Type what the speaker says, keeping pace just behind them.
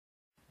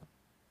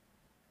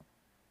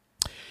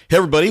Hey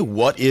everybody,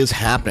 what is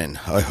happening?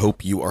 I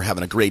hope you are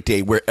having a great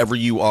day wherever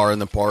you are in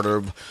the part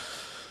of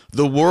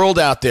the world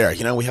out there.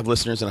 You know, we have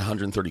listeners in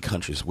 130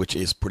 countries, which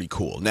is pretty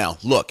cool. Now,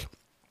 look,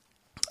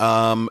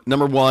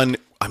 number one,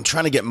 I'm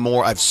trying to get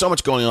more. I have so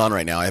much going on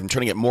right now. I'm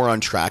trying to get more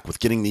on track with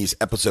getting these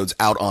episodes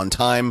out on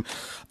time.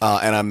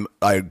 And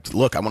I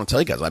want to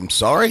tell you guys, I'm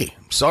sorry.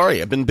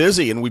 I've been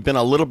busy and we've been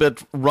a little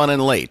bit running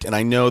late. And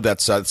I know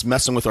that's it's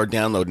messing with our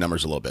download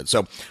numbers a little bit.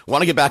 So I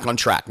want to get back on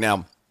track.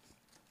 Now,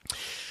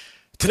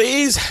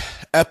 today's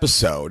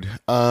episode,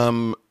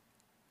 I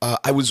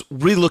was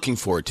really looking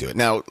forward to it.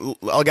 Now,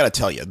 I got to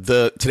tell you,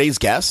 today's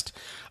guest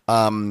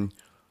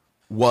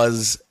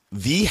was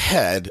the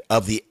head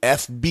of the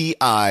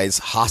FBI's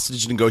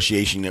hostage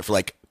negotiation unit for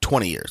like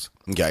 20 years.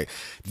 Okay,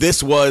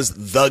 this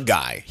was the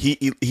guy.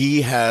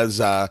 He has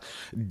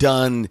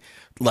done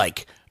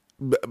like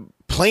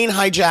plane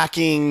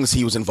hijackings.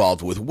 He was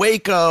involved with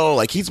Waco.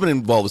 Like he's been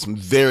involved with some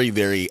very,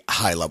 very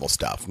high level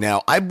stuff.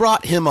 Now, I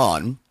brought him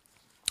on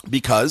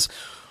because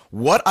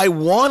what I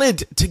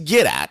wanted to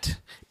get at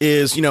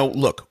is, you know,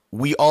 look,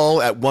 we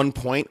all at one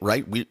point,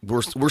 right?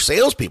 We're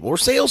salespeople. We're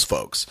sales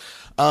folks.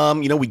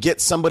 You know, we get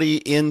somebody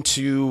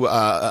into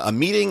a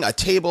meeting, a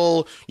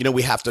table. You know,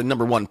 we have to,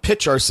 number one,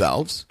 pitch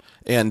ourselves.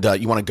 And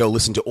you want to go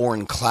listen to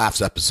Oren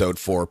Klaff's episode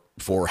for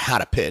how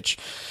to pitch.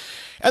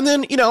 And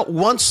then, you know,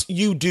 once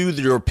you do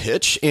your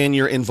pitch and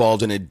you're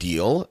involved in a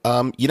deal,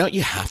 you know,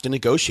 you have to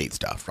negotiate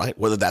stuff, right?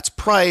 Whether that's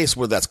price,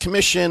 whether that's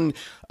commission,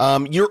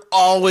 you're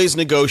always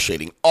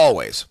negotiating,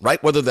 always,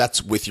 right? Whether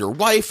that's with your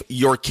wife,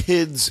 your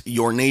kids,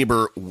 your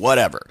neighbor,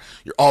 whatever,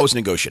 you're always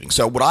negotiating.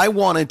 So what I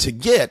wanted to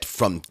get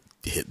from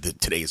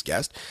today's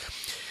guest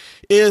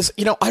is,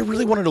 you know, I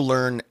really wanted to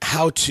learn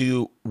how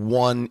to,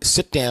 one,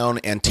 sit down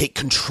and take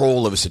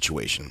control of a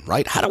situation,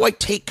 right? How do I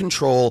take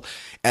control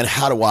and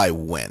how do I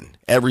win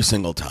every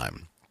single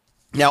time?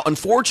 Now,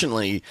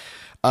 unfortunately,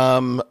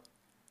 you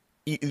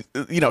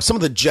know, some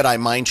of the Jedi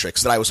mind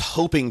tricks that I was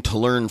hoping to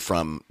learn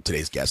from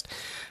today's guest,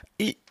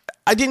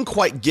 I didn't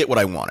quite get what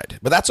I wanted,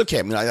 but that's okay.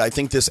 I mean, I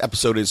think this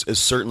episode is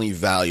certainly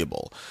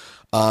valuable.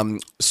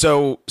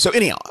 So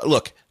anyhow,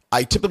 look,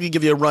 I typically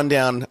give you a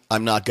rundown.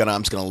 I'm just going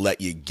to let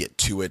you get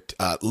to it.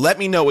 Let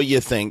me know what you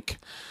think.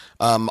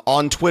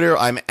 On Twitter,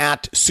 I'm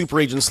at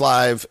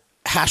SuperAgentsLive.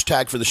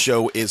 Hashtag for the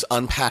show is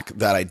Unpack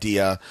That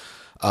Idea.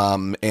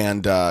 You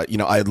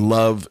know, I'd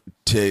love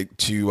to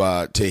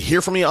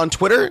hear from you on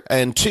Twitter.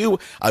 And two,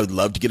 I would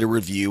love to get a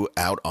review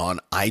out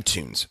on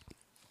iTunes.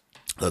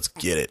 Let's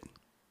get it.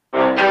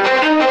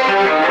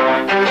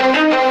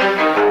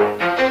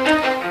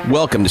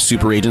 Welcome to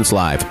Super Agents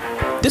Live.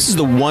 This is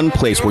the one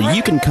place where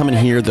you can come and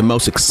hear the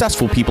most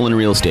successful people in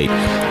real estate.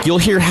 You'll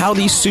hear how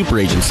these super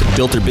agents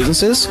built their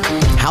businesses,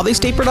 how they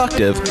stay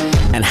productive,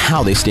 and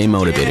how they stay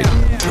motivated.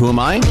 Who am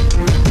I?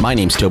 My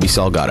name's Toby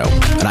Salgado,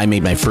 and I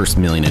made my first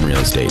million in real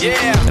estate.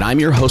 Yeah. And I'm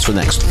your host for the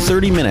next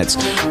 30 minutes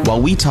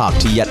while we talk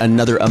to yet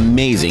another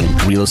amazing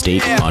real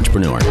estate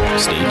entrepreneur.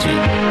 Stay tuned.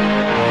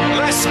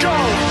 Let's go!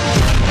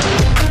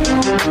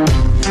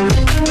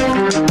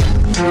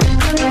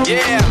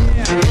 Yeah!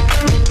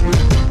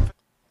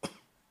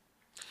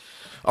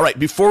 All right,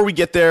 before we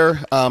get there,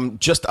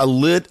 just a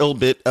little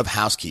bit of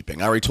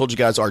housekeeping. I already told you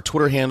guys our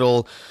Twitter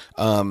handle.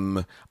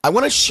 I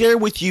want to share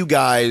with you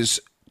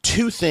guys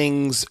two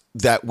things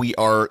that we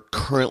are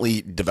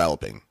currently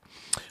developing.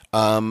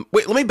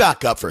 Wait, let me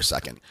back up for a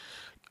second.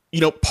 You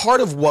know,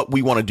 part of what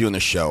we want to do in the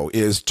show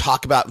is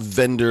talk about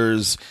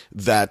vendors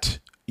that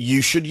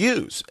you should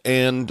use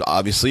and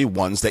obviously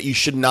ones that you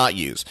should not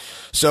use.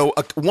 So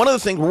one of the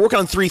things, we're working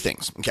on three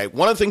things. Okay.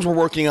 One of the things we're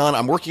working on,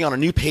 I'm working on a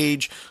new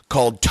page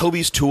called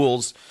Toby's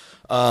Tools.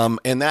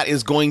 And that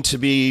is going to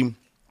be,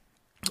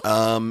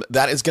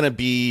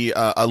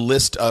 a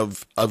list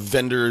of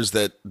vendors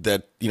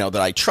that, you know,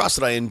 that I trust,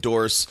 that I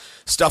endorse,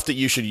 stuff that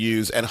you should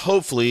use. And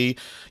hopefully,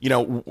 you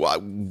know,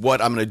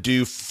 what I'm going to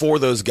do for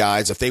those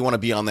guys, if they want to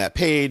be on that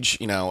page,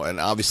 you know, and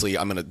obviously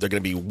they're going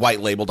to be white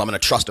labeled. I'm going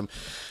to trust them.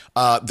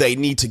 They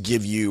need to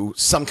give you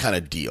some kind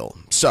of deal.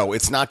 So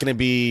it's not going to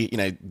be, you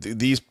know,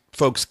 these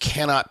folks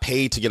cannot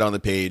pay to get on the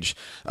page.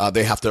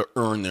 They have to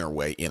earn their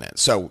way in it.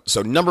 So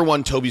number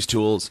one, Toby's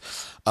Tools.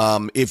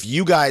 If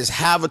you guys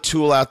have a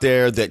tool out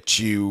there that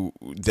you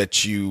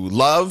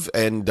love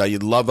and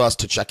you'd love us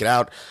to check it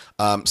out,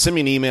 send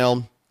me an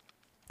email.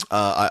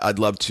 I'd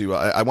love to.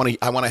 I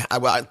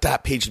want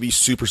that page to be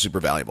super, super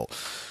valuable.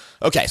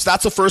 Okay, so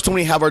that's the first one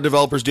we have our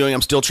developers doing.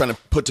 I'm still trying to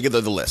put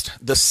together the list.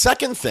 The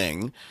second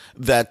thing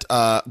that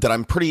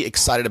I'm pretty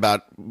excited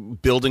about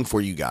building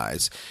for you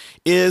guys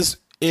is,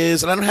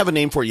 and I don't have a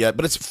name for it yet,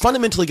 but it's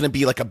fundamentally going to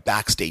be like a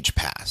backstage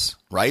pass,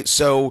 right?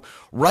 So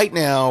right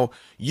now,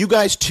 you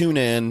guys tune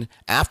in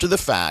after the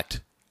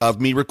fact of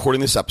me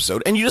recording this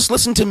episode, and you just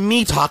listen to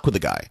me talk with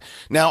the guy.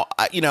 Now,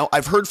 you know,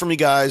 I've heard from you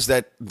guys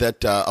that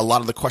a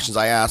lot of the questions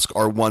I ask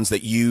are ones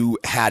that you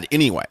had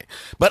anyway,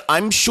 but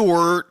I'm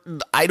sure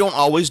I don't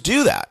always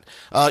do that.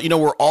 You know,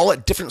 we're all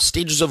at different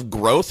stages of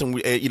growth, and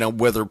we, you know,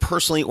 whether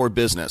personally or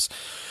business.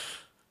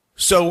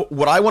 So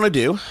what I want to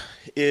do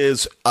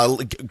is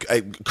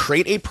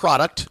create a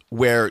product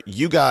where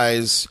you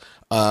guys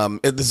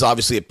This is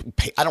obviously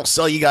I don't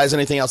sell you guys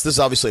anything else. This is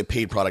obviously a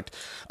paid product,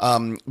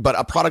 but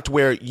a product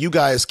where you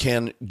guys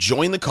can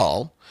join the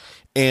call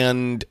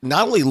and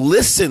not only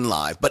listen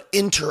live but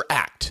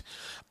interact.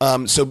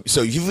 So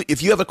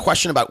if you have a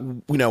question about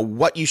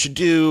what you should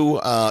do,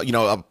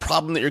 a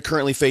problem that you're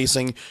currently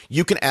facing,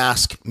 you can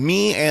ask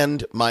me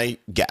and my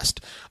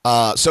guest.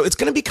 So it's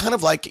going to be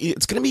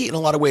it's going to be in a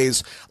lot of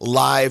ways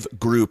live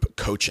group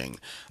coaching.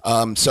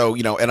 And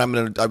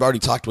I've already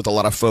talked with a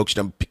lot of folks,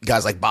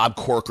 guys like Bob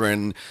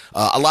Corcoran,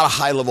 a lot of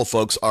high level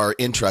folks are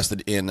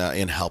interested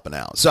in helping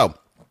out. So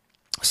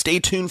stay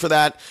tuned for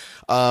that.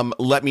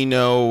 Let me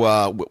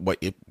know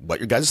what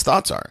your guys'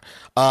 thoughts are.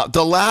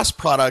 The last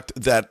product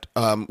that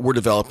we're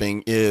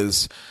developing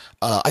is,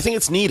 I think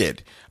it's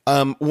needed.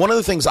 One of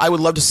the things I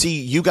would love to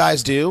see you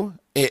guys do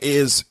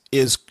is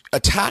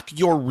attack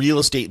your real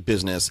estate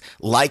business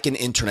like an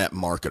internet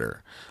marketer.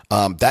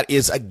 That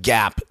is a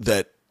gap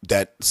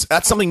that's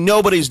something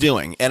nobody's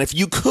doing. And if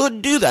you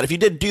could do that, if you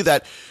did do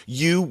that,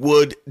 you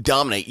would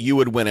dominate. You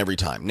would win every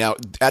time. Now,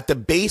 at the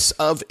base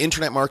of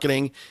internet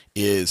marketing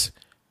is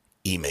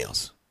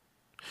emails.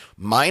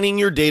 Mining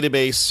your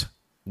database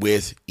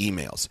with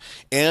emails.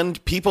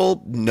 And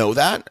people know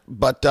that,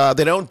 but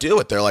they don't do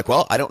it. They're like,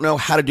 well, I don't know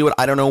how to do it.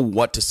 I don't know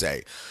what to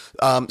say.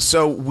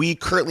 So we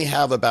currently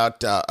have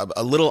about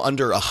a little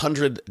under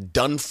 100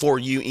 done for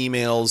you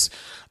emails.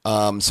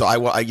 So I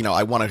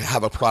want to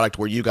have a product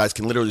where you guys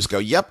can literally just go,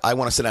 yep, I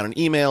want to send out an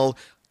email,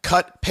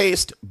 cut,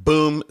 paste,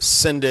 boom,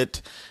 send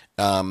it.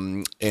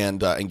 And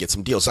get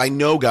some deals. So I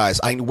know, guys,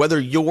 whether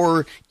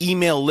your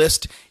email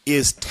list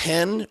is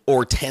 10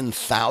 or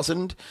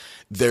 10,000,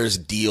 there's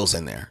deals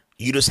in there.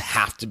 You just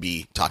have to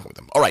be talking with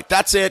them. All right,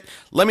 that's it.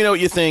 Let me know what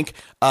you think.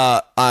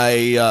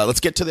 Let's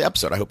get to the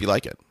episode. I hope you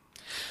like it.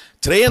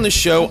 Today on the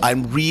show,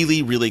 I'm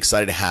really, really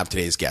excited to have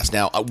today's guest.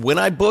 Now, when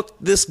I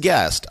booked this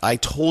guest, I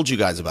told you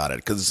guys about it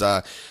because I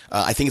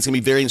think it's going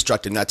to be very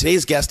instructive. Now,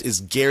 today's guest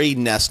is Gary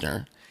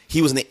Noesner.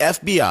 He was in the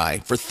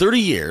FBI for 30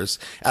 years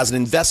as an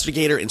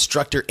investigator,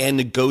 instructor, and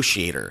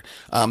negotiator.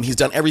 He's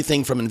done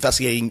everything from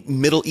investigating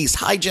Middle East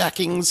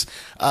hijackings,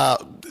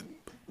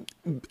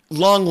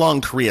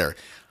 long career.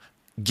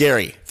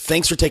 Gary,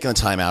 thanks for taking the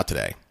time out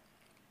today.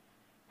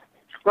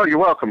 Well, you're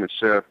welcome. It's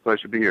a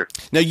pleasure to be here.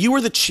 Now, you were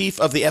the chief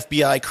of the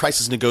FBI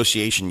Crisis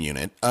Negotiation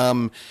Unit.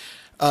 And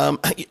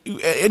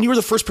you were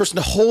the first person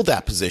to hold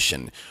that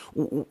position.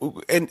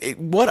 And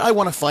what I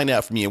want to find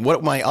out from you, and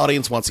what my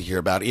audience wants to hear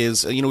about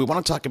is, we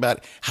want to talk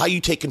about how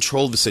you take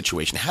control of the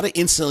situation, how to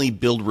instantly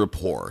build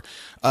rapport.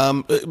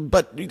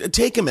 But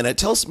take a minute,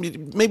 tell us,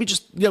 maybe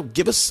just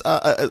give us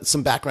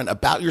some background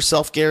about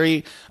yourself,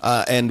 Gary,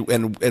 and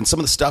some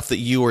of the stuff that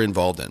you were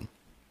involved in.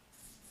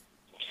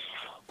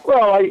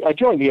 Well, I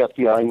joined the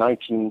FBI in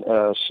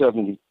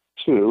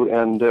 1972,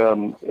 and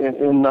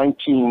in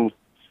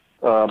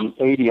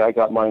 1980, I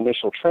got my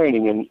initial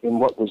training in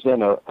what was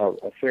then a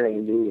fairly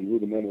new and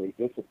rudimentary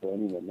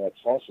discipline, and that's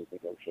hostage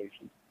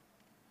negotiation,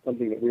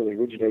 something that really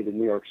originated in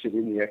New York City,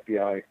 and the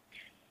FBI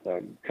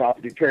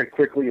copied it very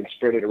quickly and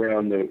spread it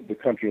around the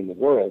country and the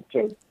world.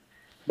 So,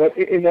 but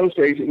in those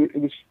days,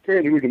 it was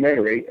fairly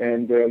rudimentary,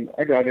 and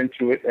I got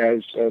into it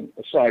as a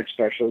side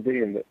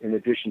specialty in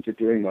addition to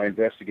doing my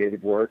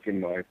investigative work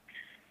and my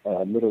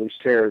Middle East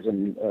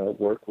terrorism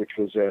work, which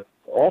was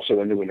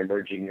also a new and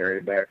emerging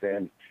area back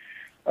then.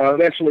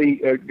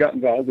 Eventually got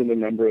involved in a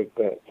number of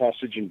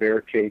hostage and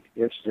barricade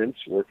incidents,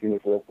 working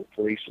with local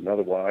police and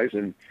otherwise,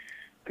 and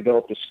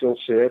developed a skill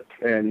set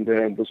and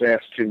was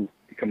asked to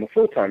become a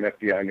full-time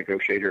FBI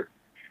negotiator,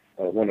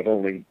 one of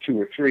only 2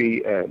 or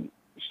 3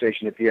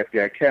 stationed at the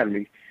FBI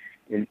Academy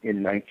in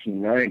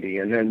 1990.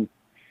 And then,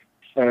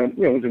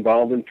 was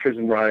involved in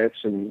prison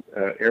riots and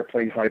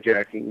airplane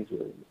hijackings,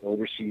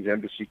 overseas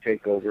embassy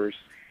takeovers,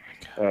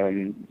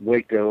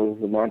 Waco,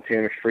 the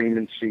Montana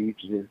Freeman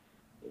siege, the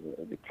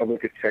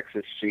Republic of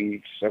Texas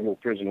siege, several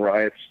prison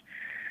riots.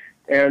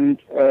 And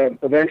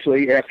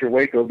eventually, after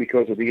Waco,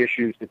 because of the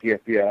issues that the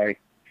FBI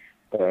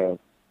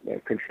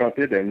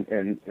confronted and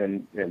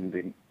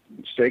the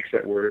mistakes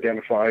that were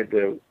identified,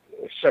 a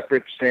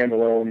separate,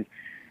 standalone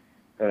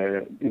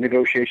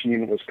negotiation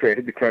unit was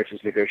created, the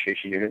Crisis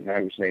Negotiation Unit, and I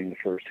was named the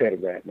first head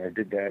of that. And I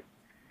did that,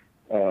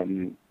 for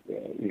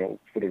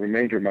the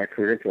remainder of my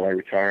career until I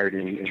retired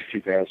in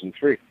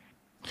 2003.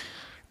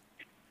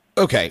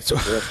 Okay, so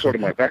that's sort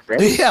of my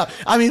background. Yeah,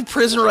 I mean,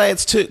 prison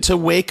riots to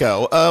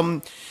Waco.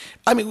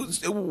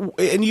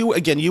 And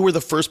you were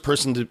the first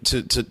person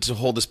to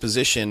hold this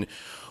position.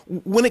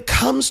 When it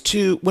comes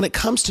to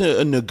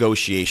a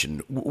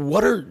negotiation,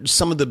 what are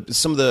some of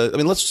the? I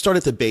mean, let's start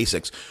at the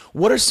basics.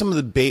 What are some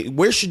of the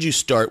where should you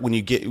start when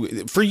you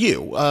get for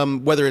you,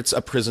 whether it's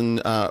a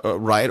prison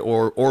riot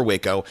or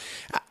Waco?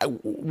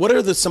 What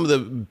are some of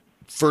the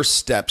first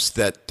steps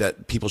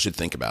that people should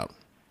think about?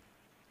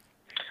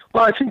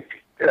 Well, I think.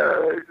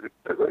 A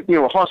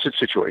hostage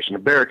situation, a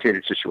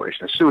barricaded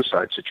situation, a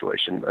suicide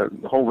situation, a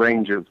whole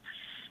range of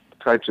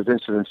types of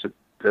incidents that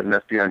an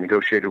FBI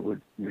negotiator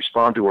would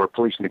respond to, or a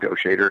police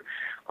negotiator,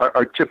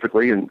 are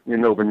typically,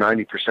 in over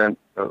 90%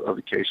 of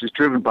the cases,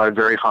 driven by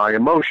very high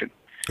emotion.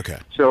 Okay.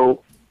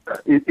 So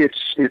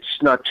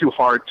it's not too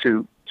hard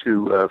to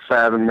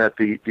fathom that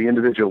the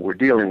individual we're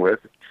dealing with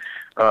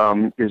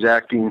is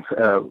acting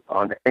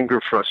on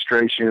anger,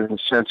 frustration,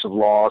 sense of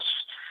loss,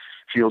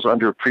 feels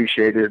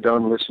underappreciated,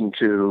 unlistened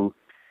to,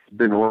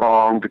 been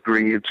wronged,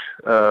 aggrieved,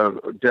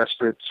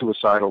 desperate,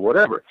 suicidal,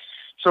 whatever.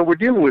 So we're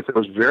dealing with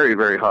those very,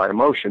 very high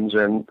emotions,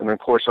 and of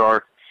course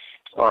our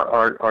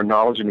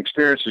knowledge and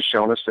experience has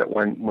shown us that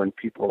when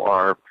people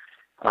are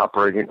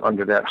operating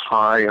under that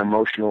high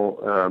emotional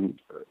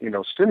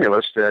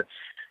stimulus, that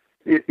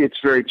it's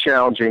very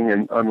challenging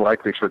and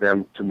unlikely for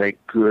them to make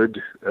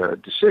good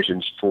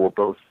decisions for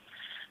both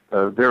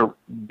their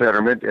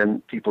betterment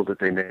and people that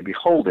they may be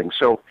holding.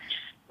 So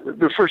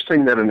the first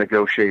thing that a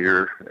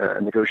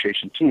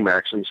negotiation team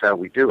actually is how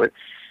we do it.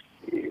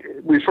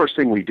 The first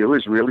thing we do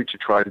is really to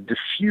try to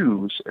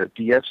diffuse,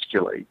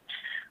 de-escalate.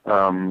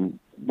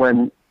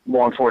 When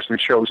law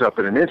enforcement shows up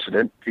at an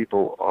incident,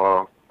 people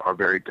are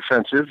very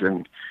defensive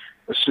and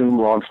assume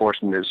law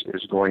enforcement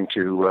is going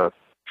to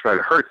try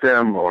to hurt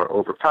them or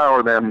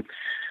overpower them.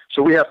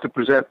 So we have to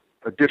present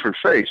a different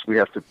face. We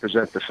have to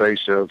present the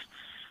face of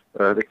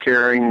the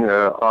caring,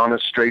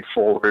 honest,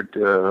 straightforward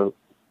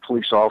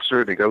police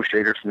officer,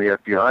 negotiator from the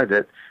FBI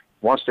that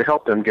wants to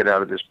help them get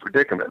out of this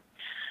predicament.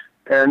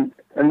 And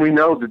we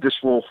know that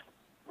this will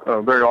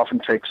very often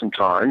take some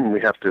time, and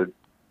we have to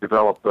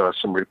develop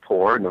some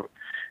rapport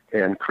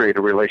and create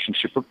a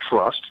relationship of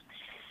trust.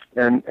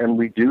 And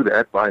we do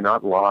that by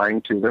not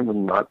lying to them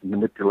and not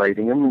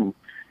manipulating them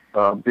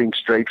and being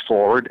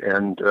straightforward.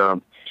 And,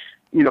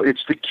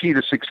 it's the key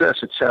to success.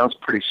 It sounds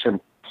pretty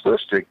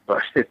simplistic,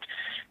 but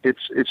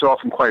it's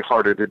often quite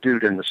harder to do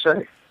than to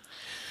say.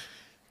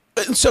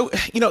 So,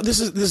 this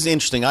is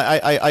interesting.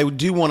 I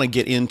do want to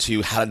get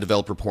into how to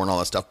develop rapport and all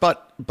that stuff,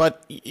 but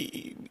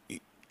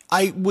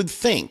I would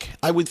think,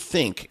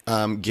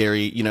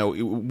 Gary,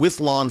 with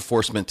law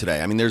enforcement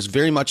today, I mean, there's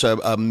very much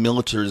a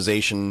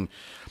militarization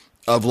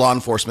of law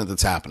enforcement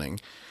that's happening.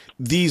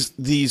 These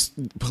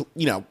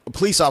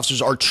police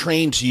officers are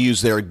trained to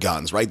use their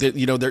guns, right? They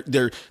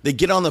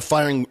get on the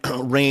firing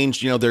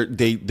range.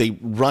 They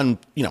run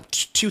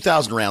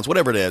 2,000 rounds,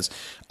 whatever it is.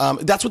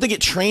 That's what they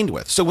get trained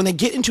with. So when they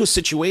get into a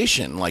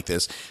situation like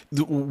this,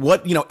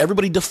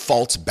 everybody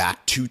defaults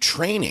back to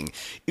training.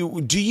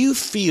 Do you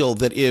feel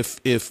that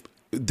if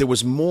there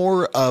was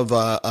more of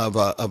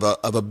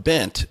a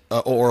bent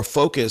or a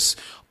focus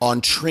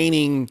on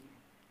training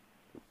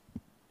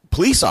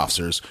police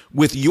officers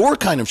with your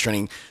kind of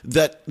training,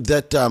 that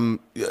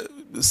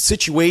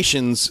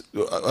situations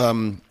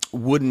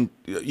wouldn't,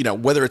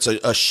 whether it's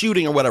a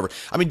shooting or whatever?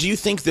 I mean, do you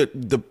think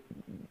that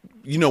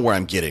where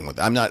I'm getting with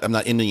it? I'm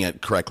not ending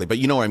it correctly, but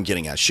you know where I'm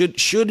getting at.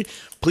 Should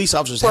police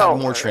officers have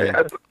more training?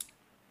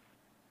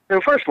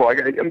 First of all,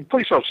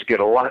 police officers get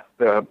a lot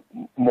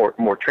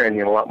more training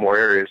in a lot more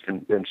areas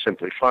than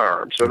simply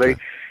firearms. So Okay.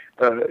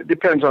 it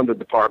depends on the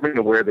department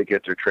and where they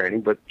get their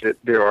training, but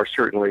there are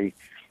certainly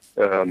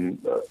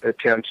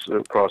attempts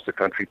across the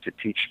country to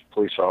teach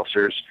police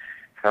officers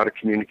how to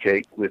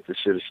communicate with the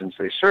citizens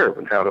they serve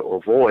and how to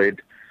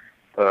avoid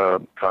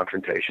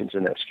confrontations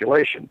and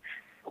escalation.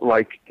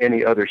 Like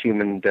any other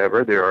human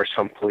endeavor, there are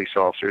some police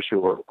officers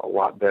who are a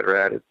lot better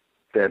at it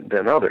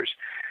than others.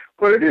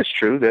 But it is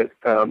true that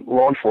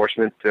law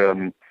enforcement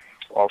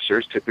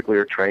officers typically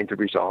are trained to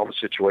resolve a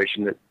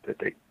situation that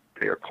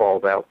they are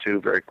called out to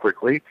very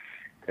quickly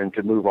and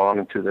to move on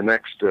into the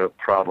next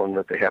problem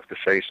that they have to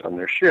face on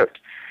their shift.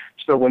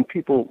 So when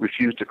people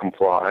refuse to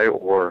comply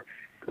or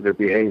they're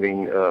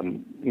behaving,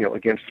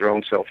 against their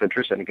own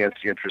self-interest and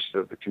against the interests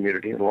of the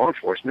community and law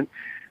enforcement,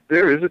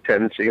 there is a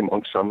tendency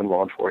among some in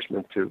law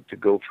enforcement to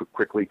go too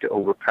quickly to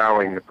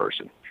overpowering the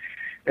person.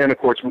 And of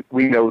course,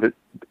 we know that,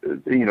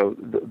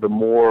 the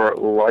more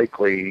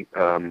likely,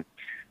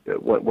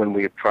 when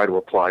we try to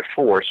apply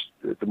force,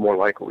 the more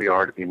likely we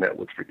are to be met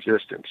with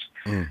resistance.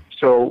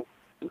 So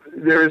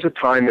there is a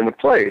time and a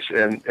place,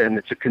 and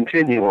it's a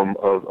continuum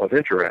of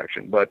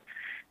interaction. But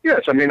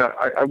yes, I mean,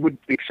 I would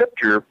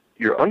accept your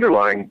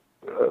underlying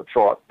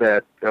thought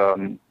that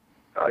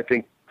I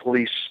think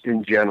police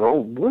in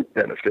general would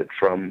benefit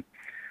from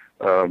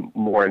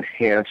more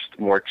enhanced,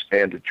 more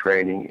expanded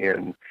training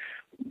in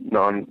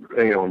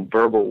in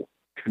verbal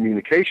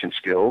communication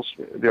skills.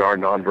 There are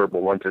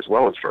nonverbal ones as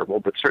well as verbal,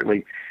 but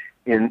certainly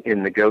in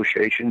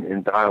negotiation,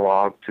 in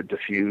dialogue to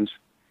diffuse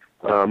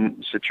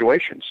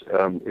situations.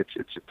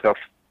 It's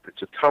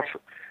a tough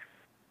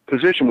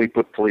position we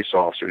put police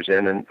officers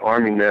in, and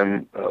arming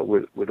them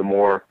with a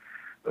more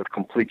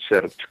complete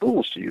set of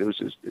tools to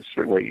use is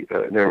certainly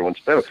in everyone's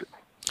benefit.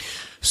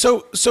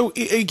 So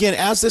again,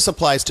 as this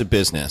applies to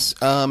business,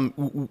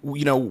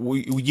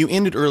 you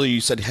ended earlier. You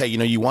said, hey,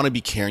 you want to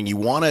be caring. You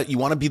want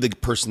to be the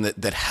person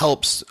that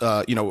helps.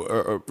 That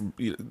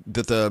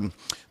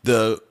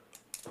the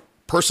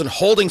person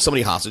holding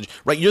somebody hostage,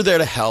 right? You're there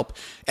to help,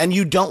 and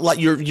you don't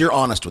you're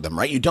honest with them,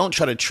 right? You don't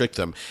try to trick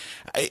them.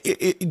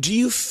 Do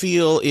you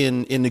feel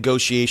in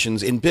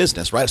negotiations in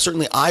business, right?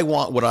 Certainly, I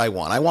want what I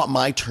want. I want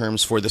my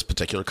terms for this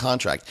particular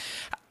contract.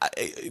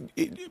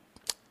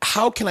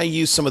 how can I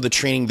use some of the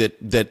training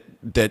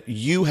that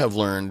you have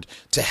learned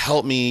to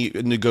help me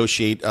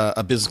negotiate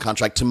a business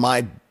contract to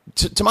my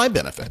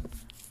benefit?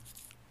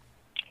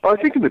 Well,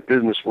 I think in the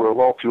business world,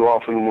 all too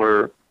often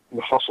we're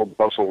hustle,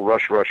 bustle,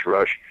 rush.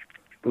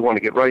 We want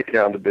to get right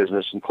down to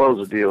business and close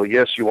the deal.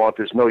 Yes, you want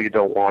this. No, you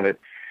don't want it.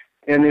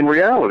 And in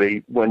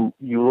reality, when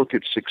you look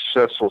at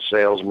successful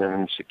salesmen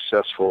and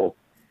successful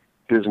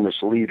business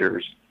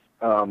leaders,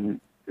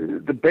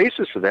 the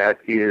basis of that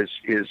is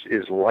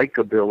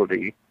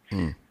likability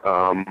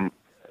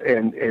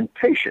and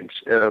patience.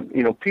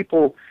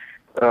 People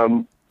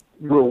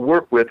will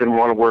work with and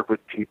want to work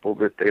with people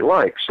that they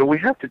like. So we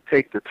have to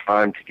take the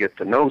time to get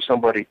to know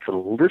somebody, to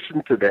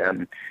listen to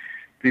them.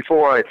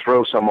 Before I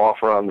throw some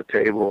offer on the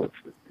table, if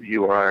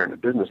you or I are in the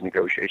business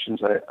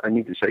negotiations, I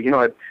need to say,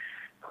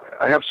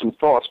 I have some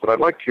thoughts, but I'd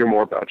like to hear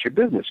more about your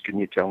business. Can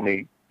you tell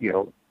me,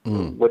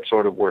 what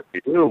sort of work you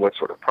do, what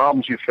sort of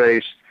problems you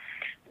face,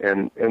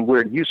 and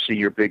where do you see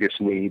your biggest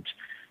needs?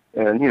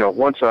 And,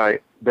 once I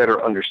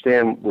better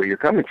understand where you're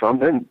coming from,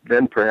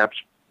 then perhaps,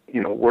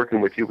 working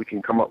with you, we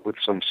can come up with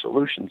some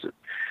solutions.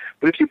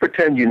 But if you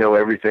pretend you know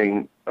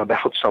everything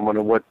about someone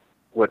and what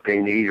they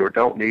need or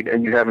don't need,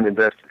 and you haven't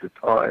invested the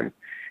time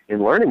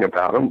in learning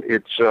about them,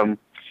 it's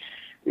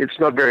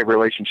not very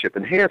relationship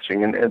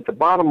enhancing. And the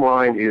bottom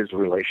line is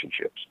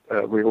relationships.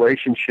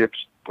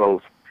 Relationships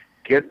both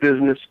get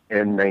business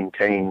and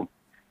maintain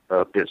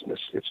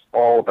business. It's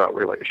all about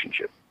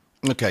relationship.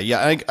 Okay,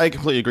 yeah, I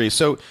completely agree.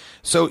 So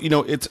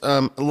it's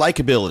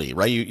likability,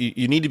 right?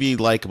 You need to be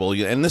likable,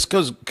 and this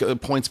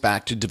points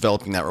back to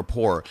developing that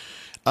rapport.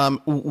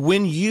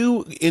 When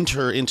you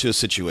enter into a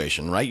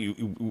situation, right,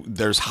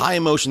 there's high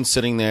emotion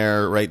sitting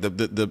there, right?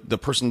 The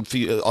person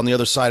on the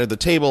other side of the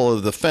table or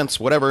the fence,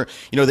 whatever,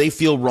 they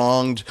feel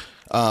wronged.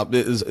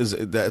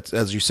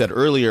 As you said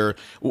earlier,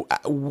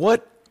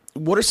 what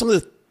are some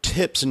of the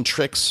tips and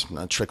tricks?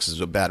 Not tricks is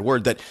a bad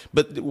word. But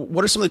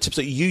what are some of the tips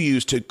that you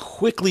use to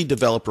quickly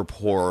develop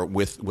rapport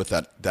with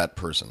that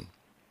person?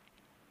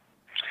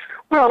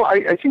 Well,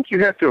 I think you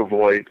have to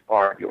avoid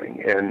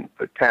arguing and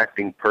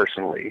attacking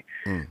personally.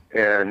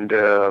 And,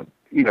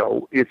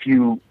 if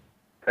you,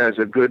 as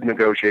a good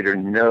negotiator,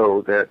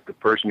 know that the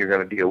person you're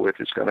going to deal with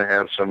is going to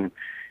have some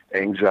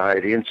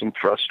anxiety and some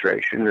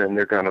frustration, and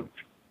they're going to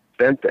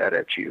vent that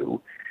at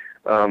you,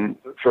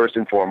 first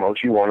and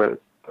foremost, you want to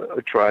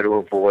try to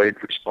avoid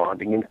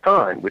responding in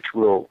kind, which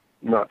will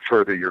not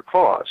further your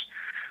cause.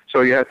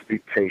 So you have to be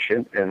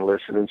patient and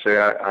listen and say,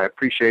 I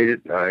appreciate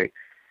it.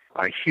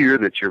 I hear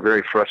that you're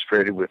very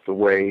frustrated with the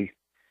way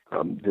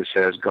this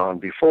has gone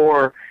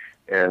before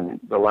and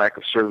the lack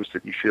of service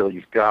that you feel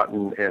you've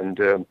gotten.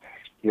 And,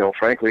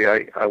 frankly,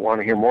 I want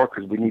to hear more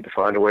because we need to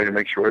find a way to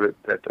make sure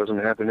that doesn't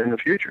happen in the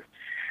future.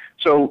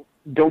 So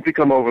don't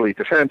become overly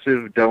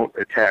defensive. Don't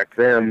attack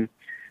them.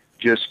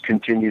 Just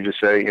continue to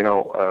say,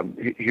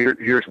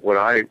 here's what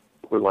I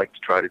would like to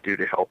try to do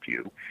to help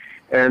you.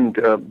 And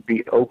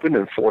be open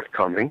and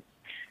forthcoming.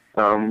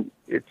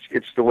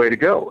 It's the way to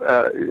go.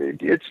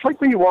 It's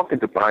like when you walk in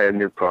to buy a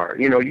new car.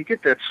 You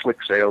get that slick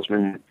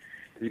salesman.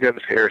 He's got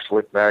his hair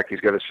slicked back. He's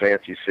got his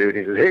fancy suit.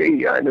 He says,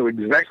 hey, I know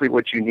exactly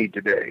what you need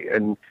today.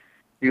 And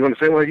you want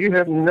to say, well, you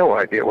have no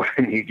idea what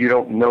I need. You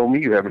don't know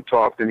me. You haven't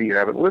talked to me. You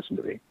haven't listened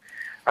to me.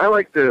 I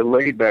like the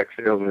laid-back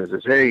salesman who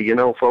says, hey,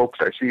 folks,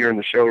 I see you're in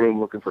the showroom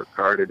looking for a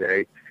car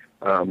today.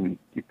 You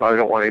probably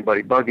don't want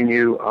anybody bugging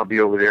you. I'll be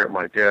over there at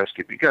my desk.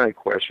 If you got any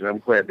question, I'm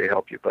glad to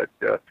help you. But,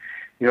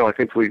 I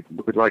think we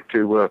would like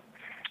to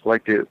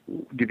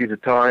give you the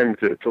time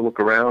to look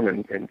around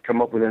and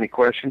come up with any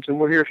questions, and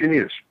we're here if you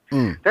need us.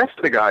 That's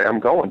the guy I'm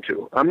going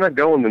to. I'm not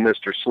going to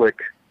Mr.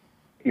 Slick,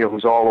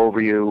 who's all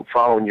over you,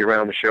 following you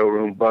around the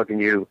showroom,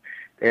 bugging you,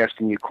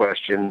 asking you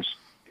questions.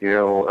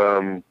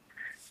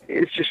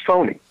 It's just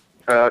phony.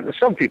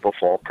 Some people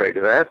fall prey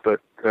to that,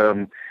 but,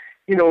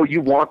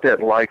 you want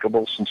that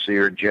likable,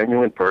 sincere,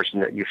 genuine person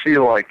that you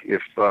feel like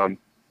if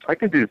I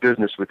can do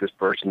business with this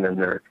person, then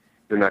they're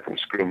not going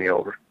to screw me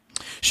over.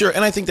 Sure,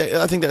 and I think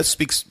that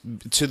speaks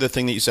to the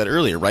thing that you said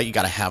earlier, right? You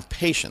got to have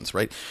patience,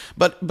 right?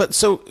 But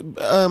so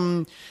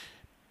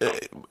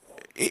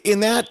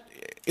in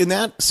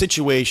that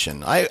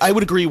situation, I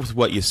would agree with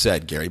what you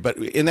said, Gary. But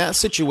in that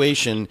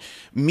situation,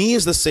 me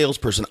as the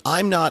salesperson,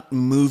 I'm not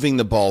moving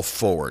the ball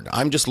forward.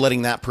 I'm just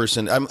letting that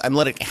person. I'm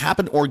letting it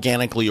happen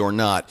organically or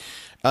not.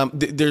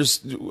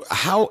 There's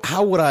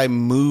how would I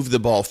move the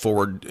ball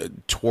forward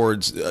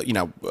towards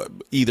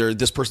either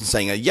this person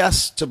saying a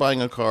yes to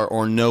buying a car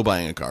or no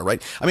buying a car,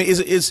 right? I mean,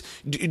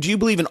 do you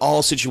believe in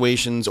all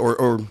situations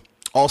or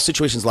all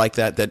situations like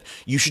that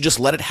you should just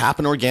let it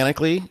happen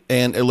organically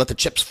and let the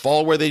chips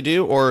fall where they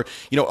do, or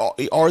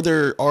are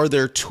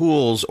there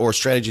tools or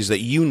strategies that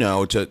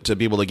to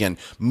be able to again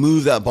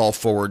move that ball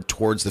forward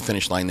towards the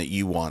finish line that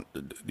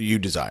you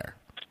desire?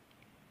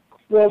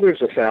 Well,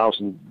 there's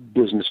 1,000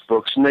 business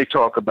books, and they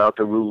talk about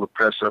the rule of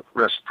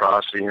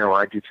reciprocity.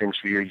 I do things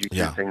for you, you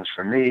do things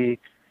for me.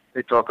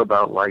 They talk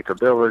about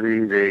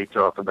likability. They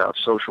talk about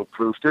social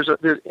proof. There's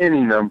any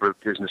number of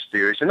business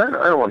theories, and I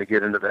don't want to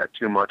get into that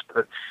too much,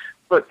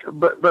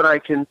 but I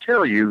can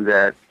tell you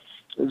that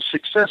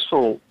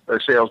successful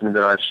salesmen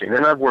that I've seen,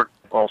 and I've worked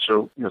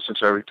also, since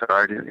I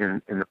retired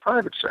in the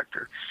private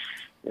sector.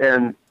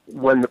 And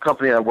when the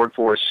company I work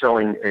for is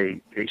selling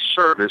a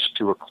service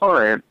to a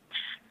client,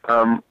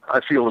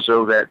 I feel as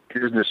though that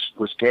business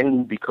was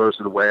gained because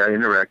of the way I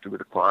interacted with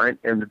the client,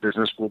 and the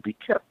business will be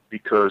kept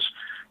because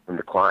when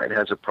the client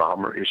has a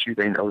problem or issue,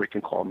 they know they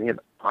can call me, and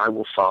I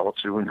will follow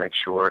through and make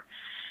sure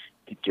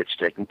it gets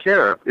taken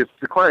care of. If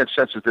the client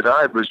senses that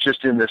I was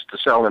just in this to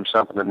sell them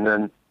something and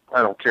then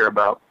I don't care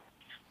about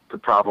the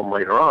problem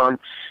later on,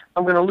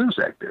 I'm going to lose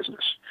that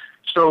business.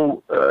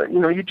 So,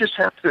 you just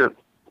have to,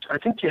 I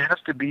think you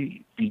have to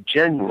be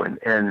genuine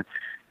and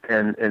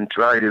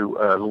try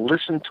to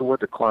listen to what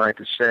the client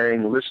is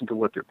saying, listen to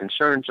what their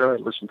concerns are,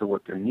 listen to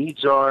what their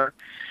needs are,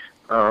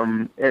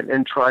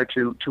 and try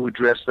to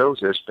address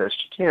those as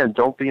best you can.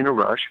 Don't be in a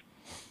rush.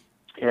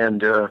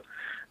 And,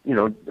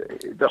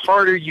 the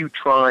harder you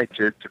try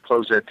to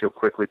close that deal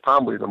quickly,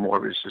 probably the more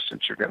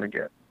resistance you're going to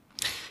get.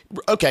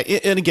 Okay,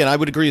 and again, I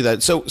would agree with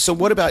that. So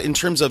what about in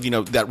terms of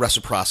that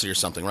reciprocity or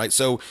something, right?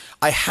 So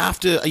I have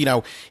to,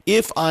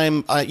 if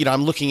I'm,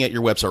 I'm looking at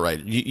your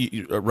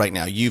website right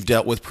now. You've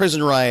dealt with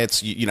prison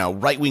riots,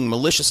 right-wing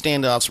militia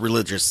standoffs,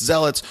 religious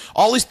zealots.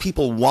 All these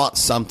people want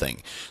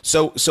something.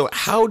 So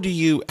how do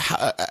you,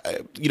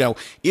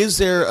 is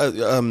there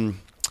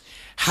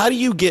how do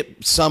you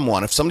get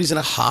someone, if somebody's in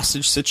a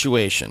hostage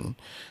situation,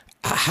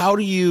 how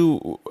do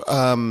you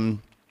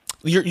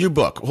your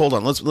book? Hold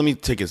on, let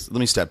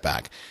me step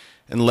back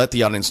and let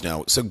the audience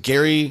know. So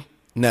Gary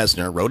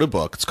Noesner wrote a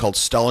book. It's called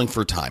Stalling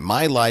for Time: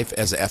 My Life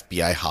as an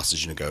FBI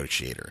Hostage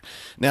Negotiator.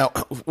 Now,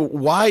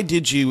 why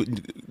did you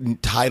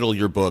title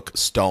your book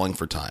Stalling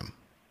for Time?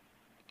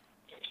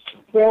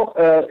 Well,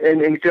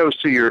 and it goes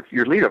to your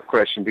lead-up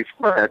question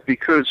before that,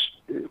 because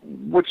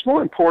what's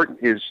more important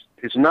is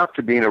not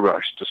to be in a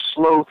rush, to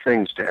slow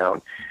things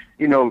down.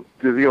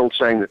 The old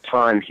saying that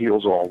time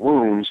heals all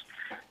wounds.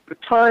 The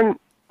time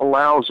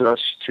allows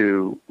us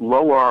to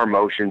lower our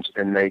emotions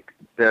and make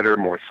better,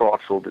 more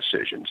thoughtful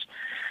decisions.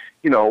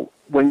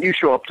 When you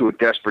show up to a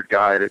desperate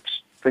guy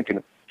that's thinking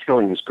of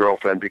killing his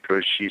girlfriend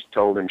because she's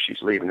told him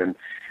she's leaving, and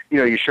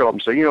you show up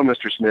and say,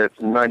 Mr. Smith,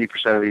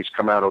 90% of these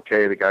come out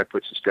okay. The guy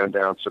puts his gun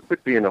down, so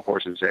quit being a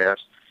horse's ass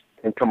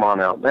and come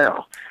on out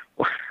now.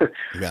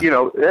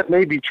 Yeah. That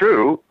may be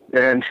true,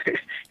 and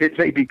it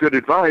may be good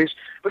advice,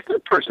 but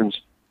that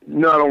person's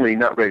not only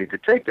not ready to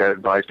take that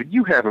advice, but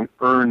you haven't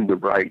earned the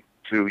right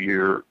through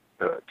your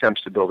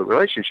attempts to build a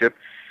relationship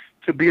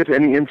to be of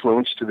any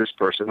influence to this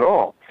person at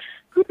all.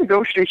 Good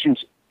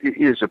negotiations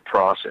is a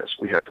process.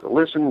 We have to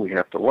listen, we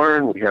have to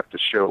learn, we have to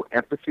show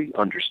empathy,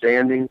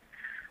 understanding.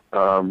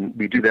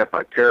 We do that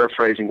by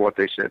paraphrasing what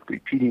they said,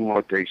 repeating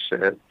what they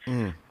said,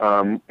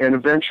 and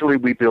eventually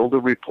we build a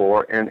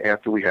rapport, and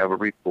after we have a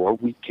rapport,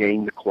 we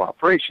gain the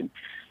cooperation,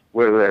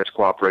 whether that's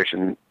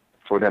cooperation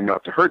for them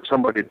not to hurt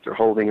somebody that they're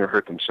holding or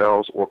hurt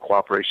themselves, or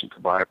cooperation to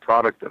buy a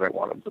product that I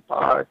want them to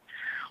buy,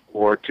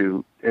 or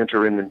to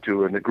enter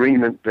into an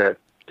agreement that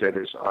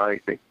is,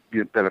 I think,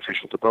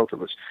 beneficial to both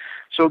of us.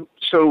 So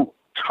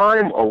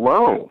time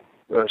alone,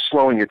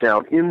 slowing it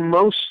down in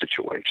most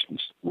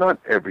situations, not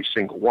every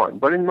single one,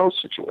 but in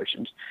most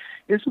situations,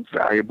 is a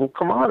valuable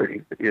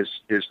commodity that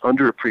is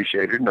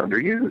underappreciated and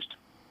underused.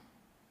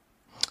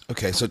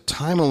 Okay, so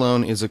time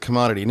alone is a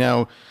commodity.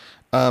 Now,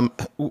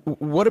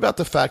 what about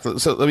the fact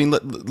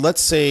that,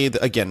 let's say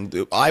that, again,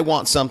 I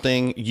want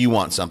something, you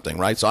want something,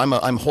 right? So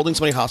I'm holding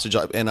somebody hostage,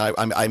 and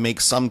I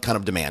make some kind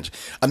of demand,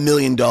 $1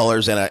 million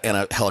and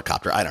a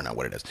helicopter. I don't know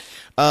what it is.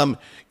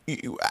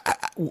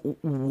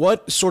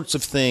 What sorts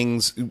of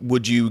things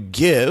would you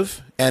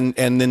give and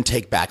then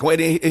take back?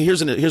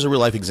 Here's a real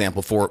life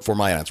example for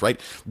my audience, right?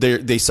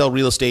 They sell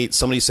real estate.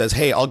 Somebody says,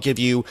 "Hey, I'll give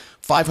you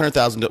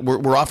 $500,000.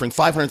 We're offering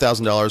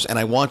 $500,000, and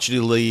I want you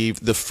to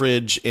leave the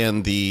fridge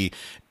and the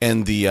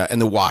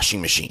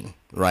washing machine."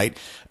 Right.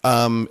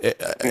 And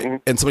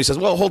somebody says,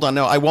 "Well, hold on.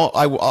 No, I won't.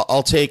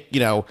 I'll take,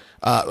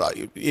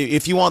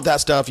 if you want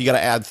that stuff, you got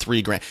to add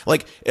 $3,000.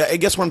 Like, I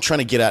guess what I'm trying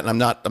to get at, and I'm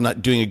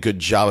not doing a good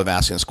job of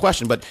asking this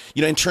question, but,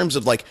 in terms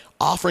of like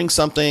offering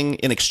something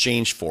in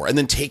exchange for, and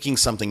then taking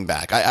something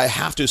back, I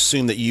have to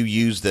assume that you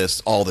use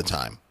this all the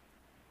time.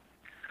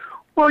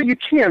 Well, you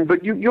can,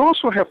 but you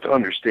also have to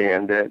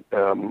understand that,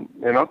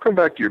 and I'll come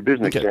back to your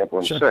business example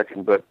in a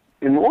second, but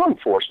in law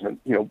enforcement,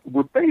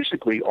 we're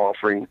basically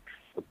offering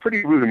a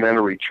pretty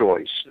rudimentary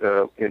choice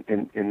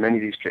in many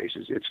of these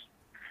cases. It's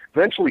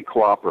eventually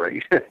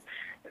cooperate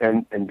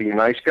and be a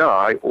nice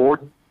guy, or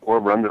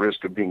run the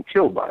risk of being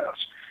killed by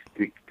us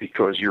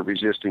because you're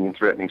resisting and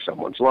threatening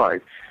someone's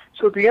life.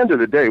 So at the end of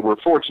the day, we're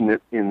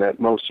fortunate in that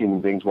most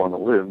human beings want to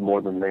live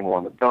more than they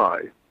want to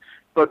die.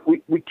 But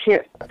we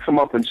can't come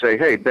up and say,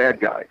 "Hey, bad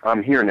guy,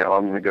 I'm here now,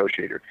 I'm the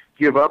negotiator.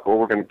 Give up or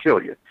we're going to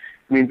kill you."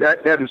 I mean,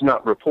 that is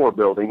not rapport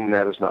building, and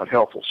that is not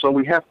helpful. So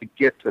we have to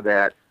get to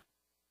that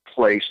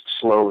place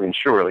slowly and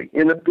surely.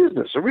 In a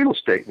business, a real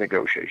estate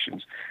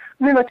negotiations,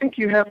 I think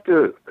you have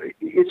to,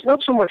 it's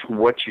not so much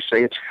what you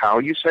say, it's how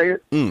you say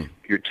it,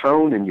 your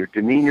tone and your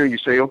demeanor. You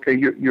say, okay,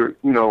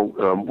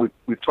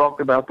 we've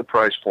talked about the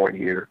price point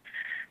here,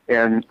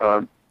 And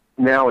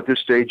now at this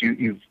stage,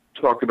 you've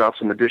talked about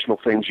some additional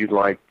things you'd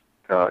like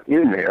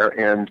in there.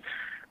 And,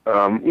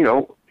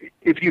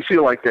 if you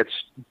feel like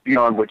that's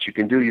beyond what you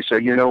can do, you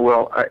say,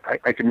 well,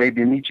 I can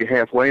maybe meet you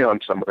halfway on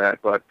some of that,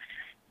 but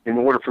in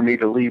order for me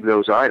to leave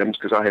those items,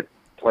 because I had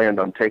planned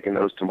on taking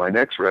those to my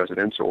next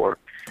residence, or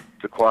if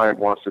the client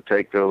wants to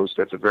take those,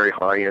 that's a very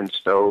high-end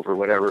stove or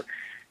whatever,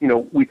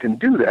 we can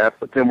do that,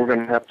 but then we're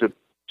going to have to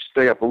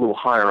stay up a little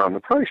higher on the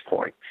price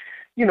point.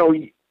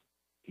 You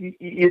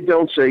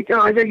don't say,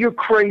 God, you're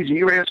crazy,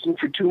 you're asking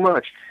for too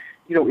much.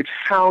 It's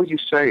how you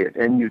say it,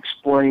 and you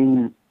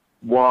explain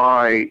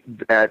why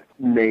that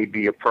may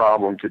be a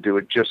problem to do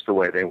it just the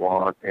way they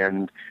want,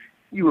 and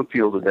you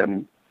appeal to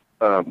them,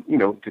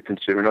 to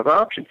consider another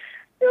option.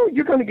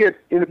 You're going to get,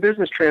 in a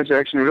business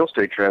transaction, a real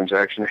estate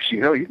transaction, as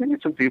you're going to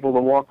get some people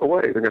that walk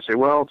away. They're going to say,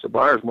 well, it's a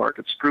buyer's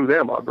market, screw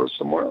them, I'll go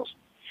somewhere else.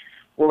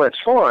 Well, that's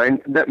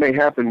fine. That may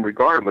happen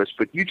regardless,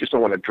 but you just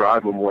don't want to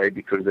drive them away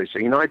because they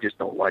say, I just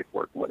don't like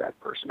working with that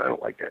person. I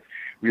don't like that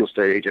real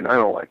estate agent. I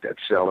don't like that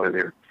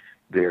seller.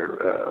 I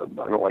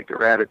don't like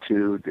their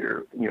attitude.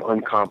 They're,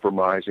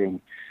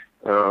 uncompromising.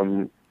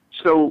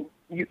 So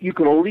you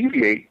can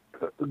alleviate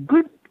a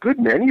good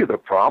many of the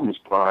problems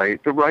by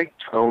the right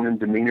tone and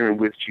demeanor in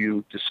which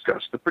you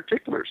discuss the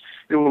particulars.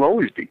 There will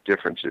always be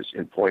differences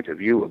in point of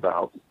view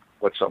about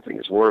what something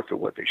is worth or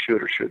what they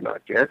should or should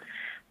not get.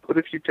 But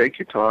if you take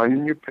your time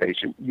and you're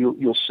patient,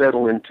 you'll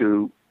settle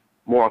into,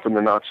 more often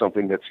than not,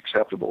 something that's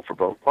acceptable for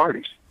both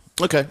parties.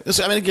 Okay.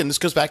 Again, this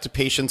goes back to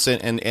patience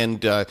and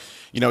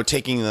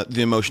taking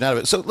the emotion out of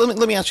it. So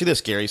let me ask you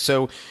this, Gary.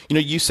 So,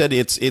 you said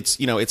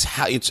it's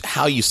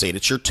how you say it.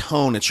 It's your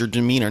tone. It's your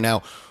demeanor.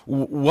 Now,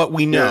 what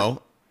we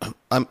know,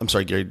 I'm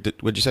sorry, Gary,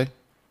 what'd you say?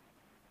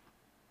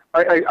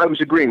 I was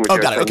agreeing with you.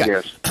 Oh, got it. Okay.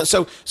 Yes.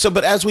 So,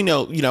 but as we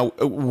know,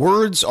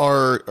 words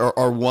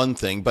are one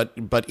thing,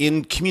 but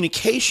in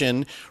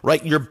communication,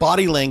 right, your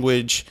body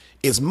language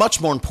is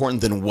much more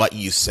important than what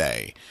you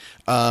say.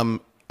 And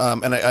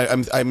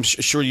I'm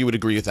sure you would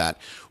agree with that.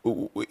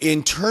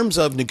 In terms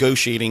of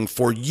negotiating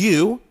for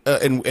you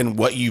and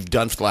what you've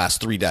done for the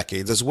last 3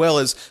 decades, as well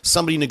as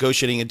somebody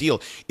negotiating a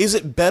deal, is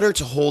it better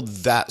to hold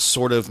that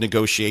sort of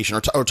negotiation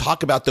or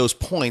talk about those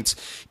points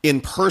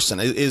in person?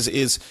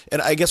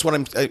 And I guess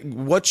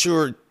what's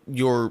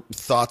your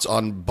thoughts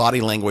on body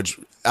language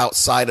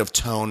outside of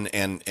tone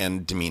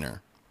and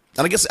demeanor?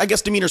 And I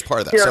guess demeanor is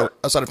part of that. Yeah. So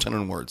outside of tone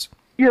and words.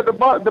 Yeah, the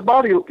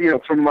body,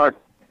 from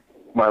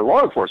my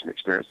law enforcement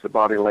experience, the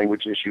body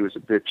language issue is a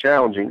bit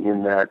challenging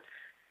in that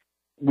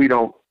we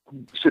don't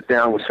sit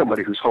down with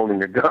somebody who's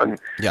holding a gun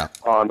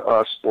on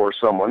us or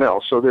someone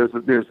else. So there's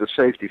the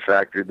safety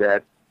factor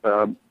that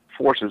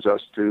forces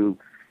us to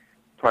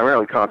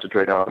primarily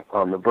concentrate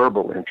on the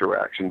verbal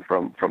interaction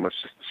from a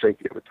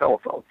safety of a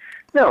telephone.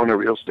 Now, in a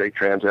real estate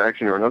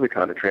transaction or another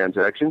kind of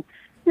transaction,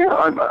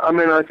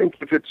 I think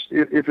if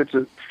it's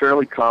a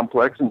fairly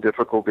complex and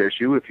difficult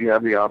issue, if you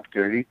have the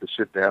opportunity to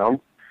sit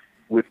down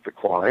with the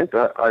client,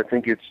 I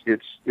think it's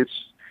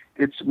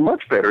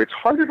much better. It's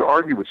harder to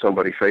argue with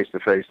somebody face to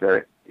face than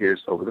it is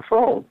over the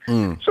phone.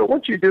 So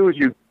what you do is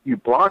you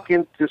block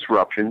in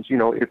disruptions.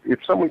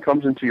 If someone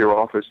comes into your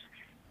office,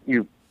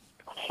 you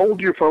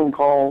hold your phone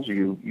calls,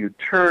 you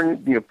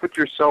put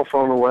your cell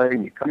phone away,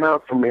 and you come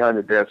out from behind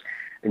the desk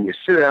and you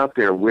sit out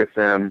there with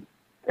them,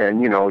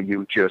 and you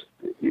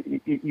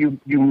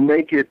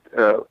make it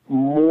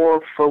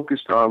more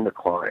focused on the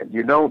client.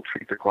 You don't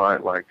treat the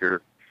client like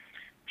they're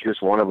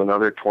just one of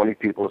another 20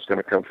 people that's going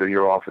to come through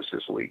your office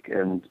this week,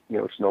 and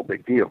it's no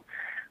big deal.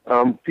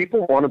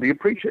 People want to be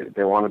appreciated.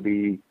 They want to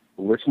be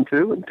listened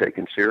to and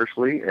taken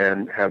seriously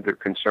and have their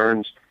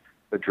concerns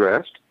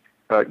addressed.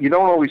 You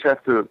don't always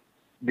have to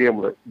be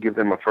able to give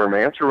them a firm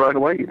answer right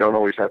away. You don't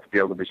always have to be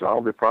able to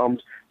resolve their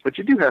problems, but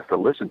you do have to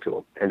listen to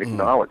them and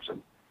acknowledge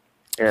them.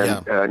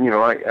 And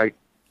I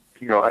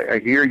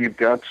hear you've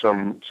got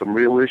some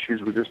real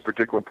issues with this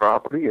particular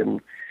property,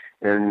 and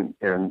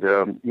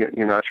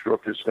you're not sure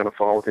if this is going to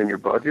fall within your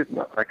budget.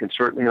 And I can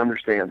certainly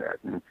understand that.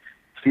 And it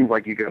seems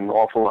like you got an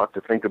awful lot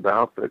to think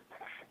about. But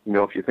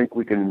if you think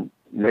we can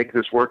make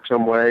this work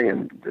some way,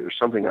 and there's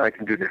something I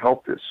can do to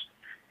help this,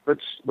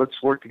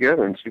 let's work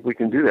together and see if we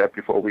can do that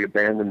before we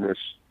abandon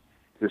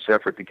this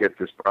effort to get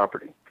this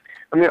property.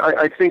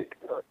 I think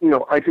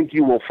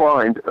you will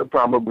find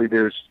probably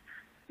there's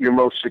your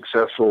most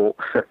successful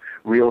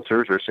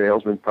realtors or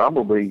salesmen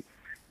probably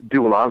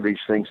do a lot of these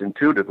things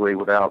intuitively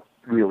without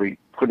really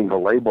putting a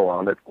label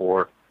on it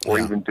or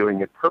even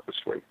doing it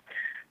purposely.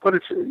 But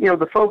it's,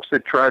 the folks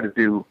that try to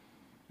do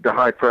the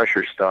high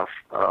pressure stuff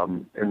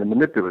and the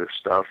manipulative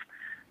stuff,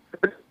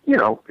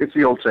 it's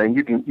the old saying,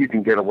 you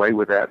can get away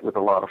with that with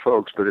a lot of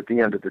folks, but at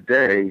the end of the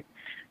day,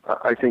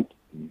 I think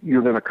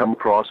you're going to come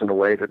across in a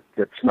way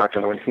that's not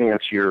going to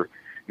enhance your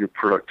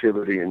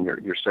productivity and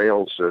your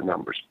sales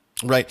numbers.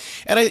 Right.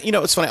 And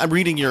it's funny. I'm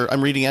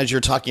reading as you're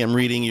talking, I'm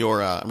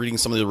reading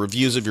some of the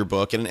reviews of your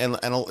book, and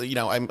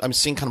I'm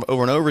seeing kind of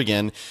over and over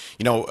again,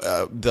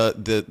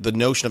 the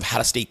notion of how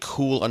to stay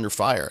cool under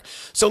fire.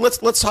 So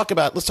let's talk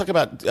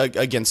about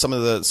again some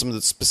of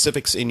the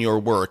specifics in your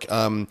work.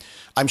 I'm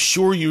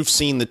sure you've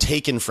seen the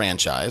Taken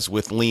franchise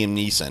with Liam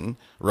Neeson,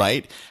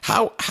 right?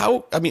 How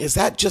I mean, is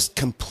that just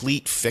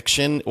complete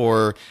fiction,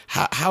 or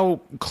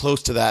how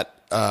close to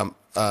that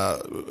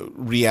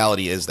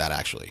reality is that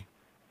actually?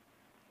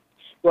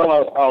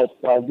 Well,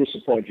 I'll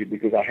disappoint you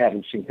because I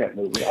haven't seen that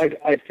movie.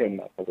 I tend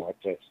not to watch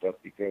that stuff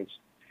because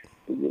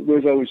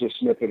there's always a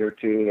snippet or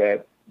two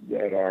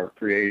that are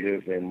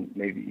creative and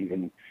maybe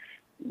even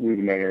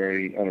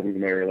rudimentary, on a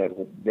rudimentary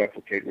level,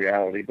 replicate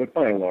reality. But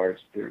by and large,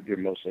 they're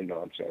mostly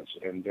nonsense.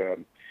 And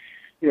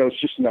it's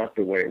just not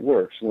the way it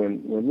works.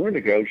 When we're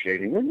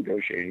negotiating as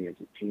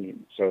a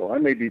team. So I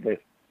may be the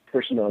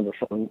person on the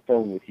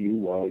phone with you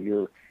while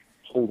you're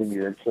holding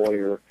your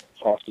employer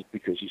hostage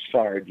because he's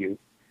fired you.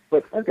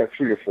 But I've got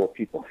 3 or 4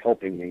 people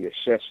helping me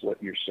assess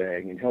what you're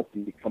saying and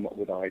helping me come up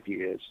with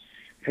ideas,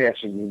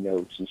 passing me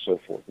notes and so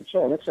forth and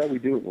so on. That's how we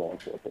do it in law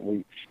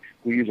enforcement.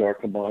 We use our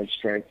combined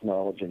strength,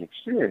 knowledge, and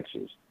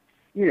experiences.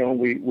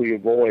 We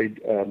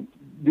avoid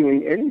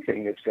doing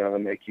anything that's going to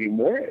make you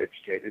more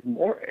educated and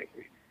more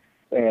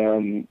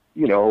angry.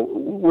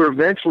 We're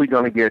eventually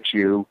going to get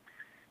you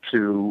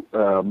to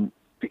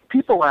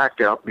people act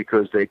out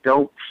because they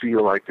don't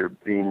feel like they're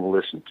being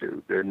listened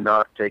to. They're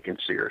not taken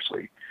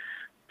seriously.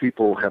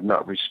 People have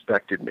not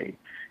respected me.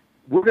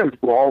 We're going to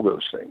do all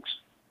those things.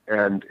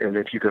 And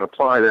if you can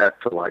apply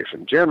that to life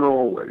in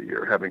general, whether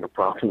you're having a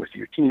problem with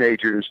your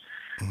teenagers,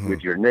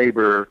 with your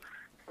neighbor,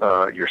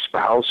 your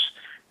spouse,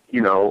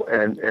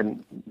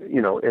 and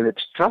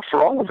it's tough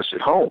for all of us at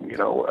home,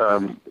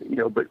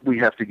 but we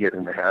have to get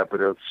in the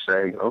habit of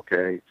saying,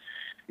 okay,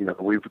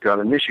 we've got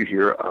an issue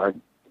here.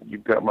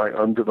 You've got my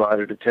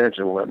undivided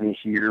attention. Let me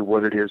hear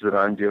what it is that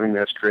I'm doing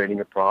that's creating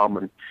a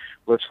problem, and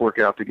let's work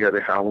out together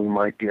how we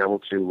might be able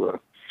to,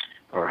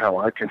 or how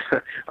I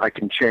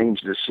can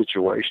change this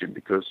situation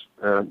because,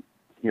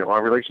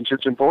 our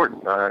relationship's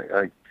important.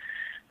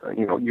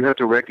 You have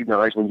to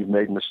recognize when you've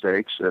made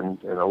mistakes and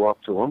owe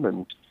up to them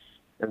and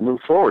move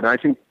forward. And I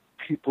think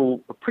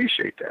people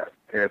appreciate that.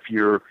 If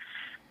you're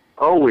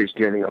always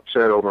getting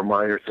upset over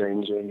minor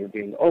things and you're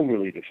being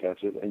overly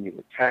defensive and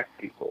you attack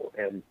people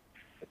and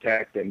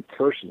attack them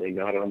personally,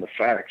 not on the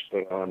facts,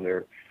 but on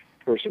their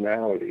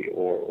personality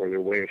or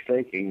their way of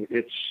thinking,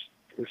 it's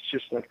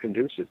just not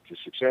conducive to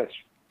success.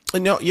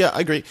 No, yeah,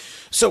 I agree.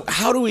 So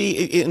how do we,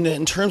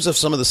 in terms of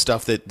some of the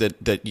stuff that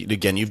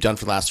again, you've done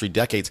for the last 3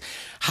 decades,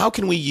 how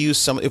can we use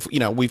some, if,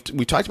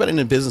 we've talked about it in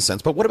a business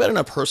sense, but what about in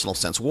a personal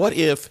sense? What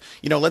if,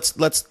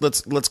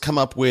 let's come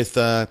up with,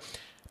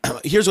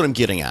 here's what I'm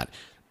getting at.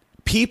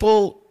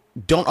 People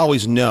don't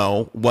always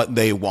know what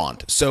they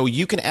want. So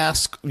you can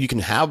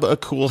have a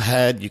cool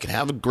head, you can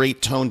have a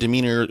great tone,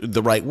 demeanor,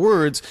 the right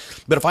words,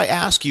 but if I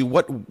ask you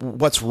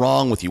what's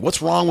wrong with you,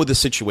 what's wrong with the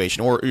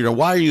situation, or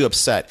why are you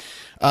upset?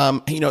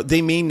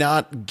 They may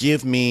not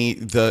give me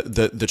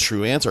the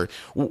true answer.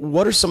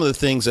 What are some of the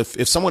things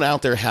if someone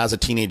out there has a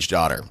teenage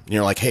daughter,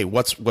 like, hey,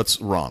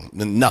 what's wrong?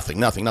 Nothing.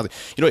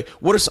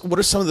 What are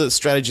some of the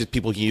strategies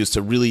people can use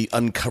to really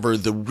uncover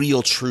the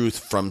real truth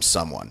from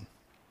someone?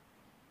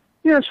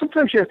 Yeah,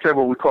 sometimes you have to have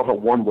what we call a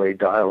one-way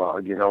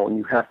dialogue, and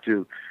you have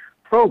to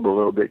probe a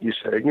little bit. You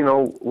say,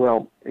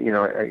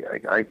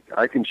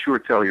 I can sure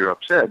tell you're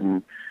upset,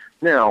 and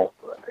now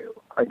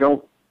I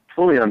don't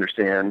fully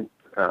understand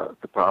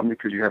the problem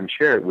because you haven't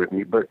shared it with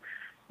me, but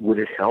would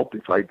it help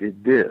if I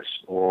did this?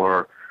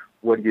 Or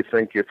what do you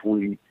think if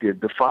we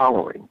did the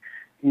following?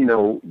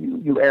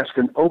 You ask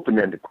an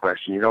open-ended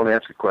question. You don't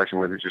ask a question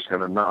where they're just going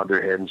to nod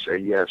their head and say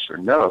yes or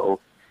no.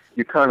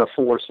 You kind of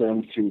force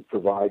them to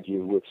provide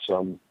you with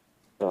some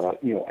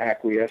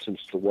acquiescence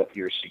to what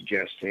you're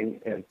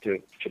suggesting and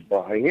to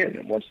buy in.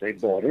 And once they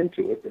bought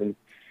into it, then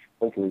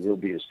hopefully they'll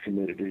be as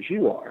committed as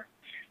you are.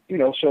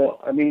 So,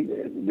 I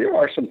mean, there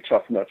are some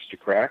tough nuts to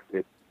crack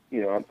that,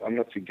 I'm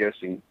not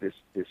suggesting this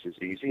is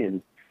easy,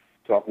 and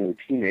talking with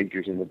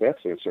teenagers in the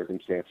best of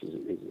circumstances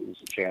is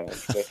a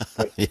challenge.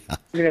 But yeah.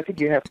 I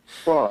think you have to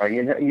try.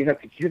 You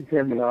have to give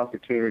them an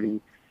opportunity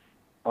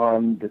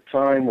on the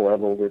time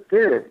level that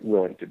they're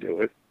willing to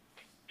do it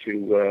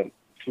to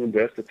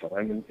invest the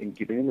time and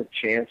giving them a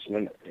chance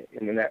in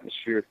an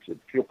atmosphere to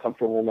feel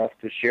comfortable enough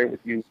to share with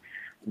you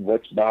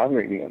what's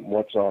bothering them,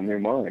 what's on their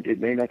mind. It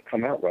may not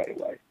come out right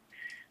away.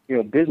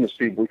 Business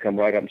people, we come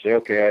right up and say,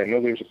 okay, I know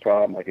there's a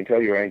problem. I can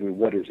tell you're angry.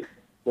 What is it?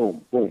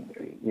 Boom, boom.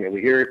 And,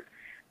 we hear it,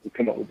 we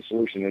come up with a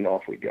solution, and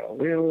off we go.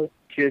 Well,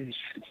 kids,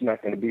 it's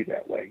not going to be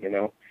that way,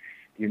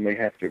 You may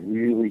have to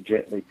really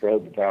gently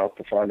probe about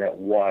to find out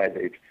why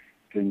they've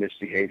been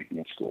misbehaving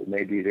in school.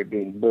 Maybe they're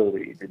being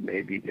bullied, and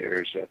maybe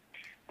there's a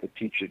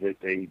teacher that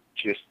they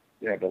just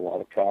have a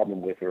lot of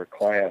problem with, or a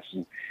class.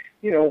 And,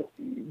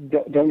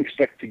 don't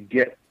expect to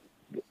get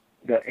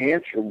the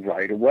answer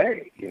right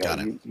away. You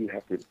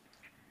have to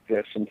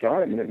invest some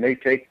time, and it may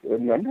take a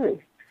number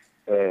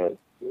of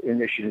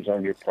initiatives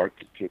on your part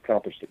to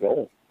accomplish the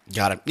goal.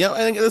 Got it. Yeah, I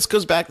think this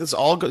goes back. This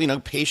all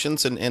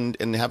patience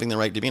and having the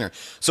right demeanor.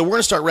 So we're going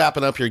to start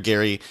wrapping up here,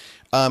 Gary.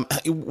 What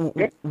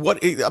I'm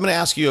going to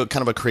ask you a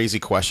kind of a crazy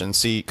question.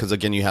 See, because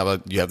again, you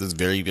have this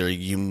very very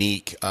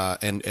unique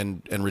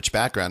and rich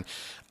background.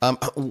 And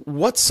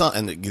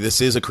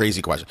this is a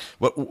crazy question.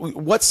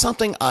 What's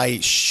something I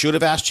should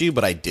have asked you,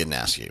 but I didn't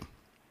ask you?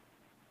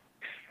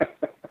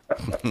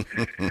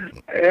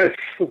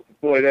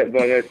 Boy,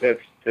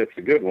 that's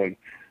a good one.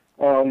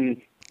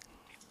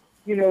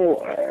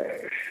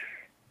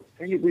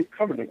 We've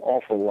covered an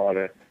awful lot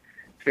of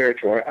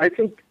territory. I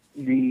think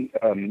maybe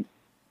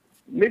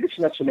it's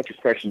not so much a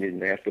question you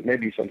didn't ask, but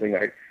maybe something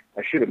I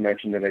should have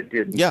mentioned that I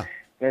didn't. Yeah.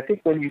 And I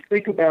think when you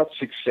think about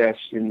success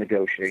in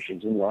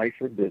negotiations in life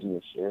or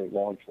business or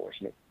law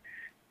enforcement,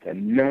 the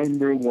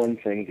number one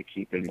thing to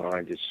keep in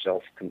mind is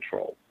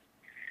self-control.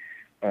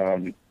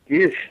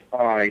 If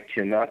I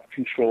cannot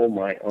control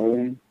my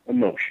own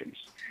emotions,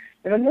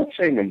 and I'm not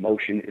saying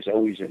emotion is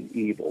always an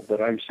evil, but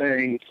I'm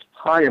saying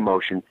high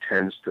emotion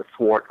tends to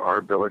thwart our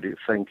ability to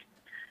think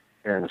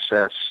and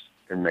assess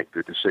and make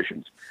good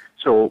decisions.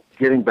 So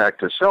getting back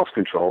to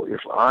self-control,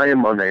 if I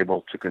am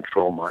unable to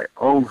control my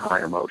own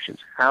high emotions,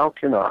 how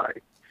can I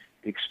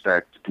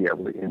expect to be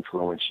able to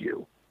influence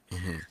you?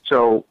 Mm-hmm.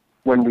 So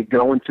when we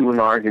go into an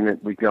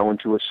argument, we go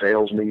into a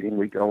sales meeting,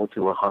 we go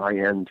into a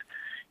high-end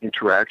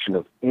interaction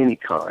of any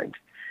kind,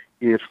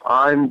 if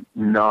I'm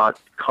not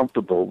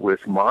comfortable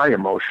with my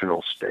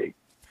emotional state,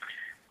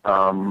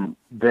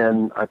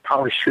 then I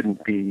probably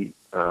shouldn't be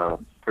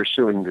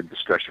pursuing the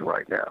discussion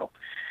right now.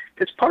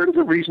 It's part of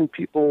the reason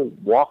people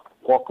walk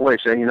away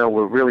saying,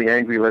 we're really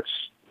angry, let's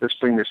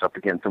bring this up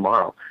again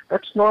tomorrow.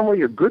 That's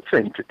normally a good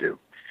thing to do.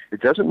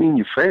 It doesn't mean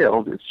you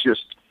failed. It's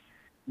just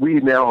we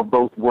now have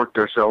both worked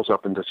ourselves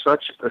up into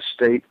such a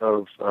state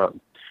of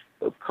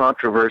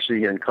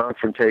controversy and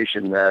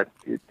confrontation that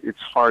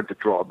it's hard to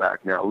draw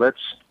back now.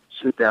 Let's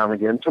sit down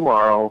again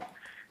tomorrow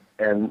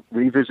and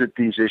revisit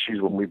these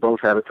issues when we both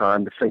had a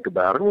time to think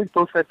about it and we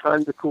both had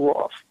time to cool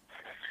off.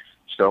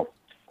 So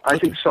I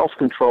think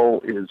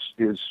self-control is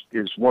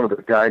one of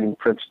the guiding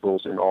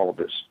principles in all of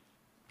this.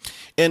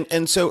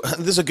 And so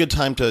this is a good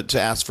time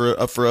to ask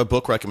for a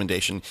book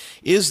recommendation.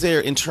 Is there,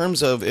 in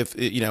terms of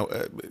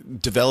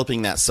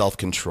developing that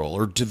self-control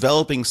or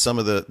developing some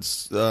of the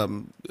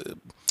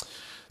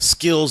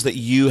skills that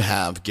you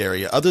have,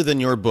 Gary, other than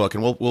your book,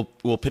 and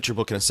we'll pitch your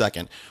book in a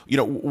second.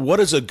 What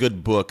is a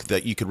good book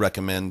that you could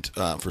recommend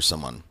for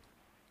someone?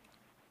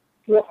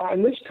 Well,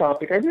 on this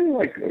topic, I really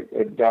like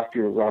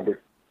Dr.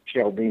 Robert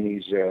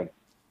Cialdini's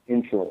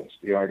Influence,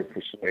 The Art of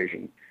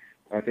Persuasion.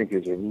 I think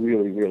is a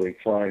really, really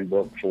fine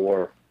book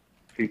for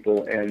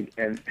people and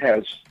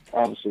has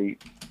obviously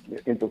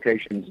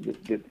implications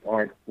that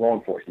aren't law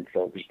enforcement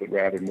focused, but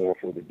rather more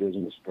for the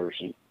business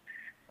person.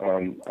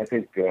 I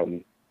think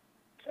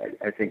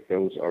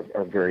those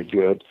are very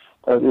good.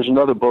 There's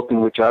another book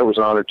in which I was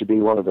honored to be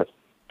one of the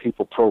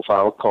people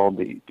profiled called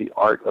The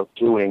Art of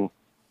Doing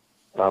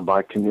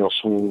by Camille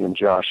Sweeney and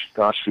Josh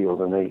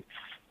Goshfield, and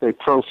they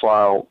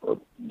profile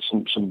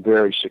some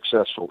very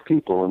successful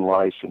people in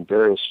life in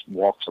various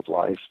walks of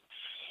life,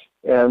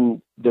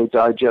 and they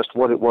digest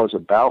what it was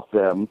about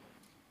them,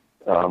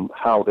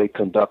 how they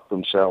conduct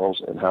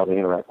themselves and how they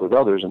interact with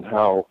others, and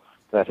how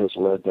that has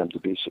led them to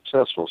be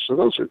successful. So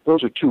those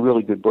are two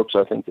really good books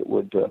I think that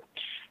would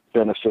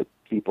benefit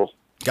people.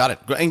 Got it.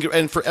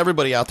 And for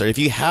everybody out there, if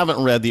you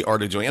haven't read The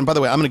Art of Doing, and by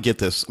the way, I'm going to get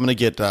this. I'm going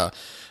to get the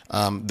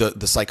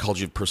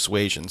Psychology of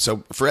Persuasion.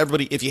 So for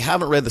everybody, if you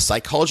haven't read The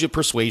Psychology of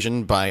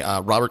Persuasion by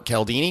Robert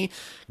Cialdini,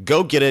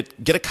 go get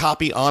it. Get a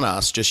copy on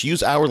us. Just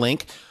use our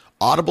link,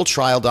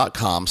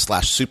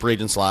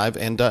 audibletrial.com/superagentslive,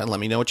 and let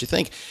me know what you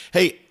think.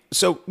 Hey,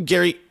 so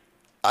Gary,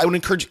 I would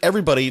encourage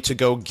everybody to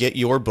go get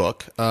your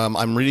book.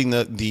 I'm reading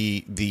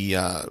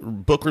the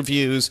book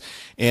reviews,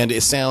 and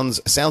it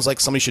sounds like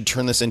somebody should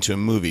turn this into a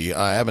movie.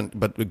 I haven't,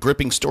 but a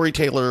gripping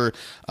storyteller.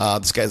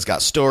 This guy's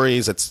got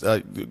stories. It's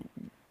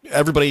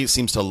everybody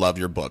seems to love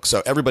your book.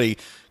 So everybody,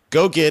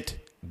 go get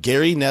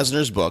Gary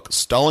Noesner's book,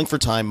 Stalling for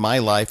Time: My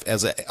Life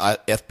as a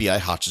FBI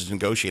Hostage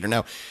Negotiator.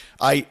 Now,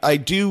 I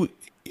do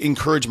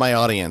encourage my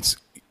audience,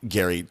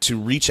 Gary, to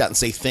reach out and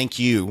say thank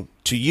you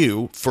to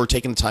you for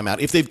taking the time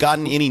out if they've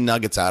gotten any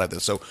nuggets out of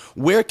this. So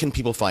where can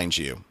people find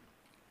you?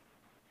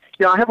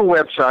 Yeah, I have a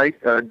website,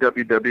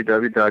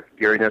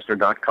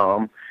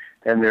 www.garynoesner.com,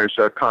 and there's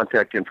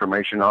contact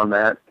information on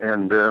that.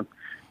 And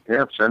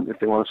if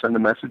they want to send a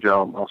message,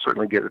 I'll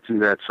certainly get it through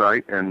that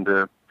site. And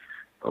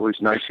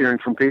always nice hearing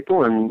from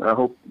people, and I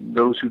hope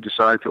those who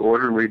decide to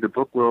order and read the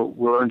book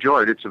will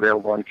enjoy it. It's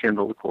available on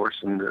Kindle, of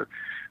course, and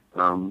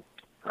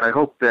I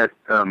hope that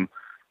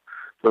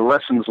the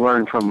lessons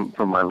learned from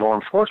my law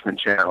enforcement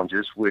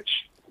challenges,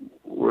 which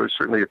were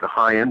certainly at the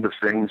high end of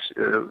things,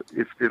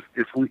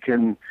 if we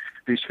can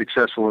be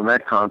successful in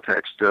that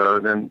context,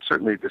 then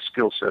certainly the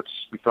skill sets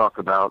we talk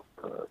about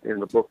in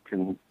the book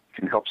can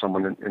help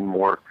someone in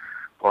more,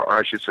 or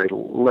I should say,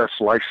 less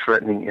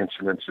life-threatening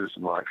incidences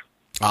in life.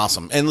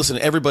 Awesome. And listen,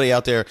 everybody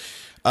out there,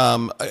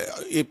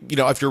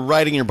 if you're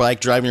riding your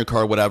bike, driving your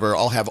car, whatever,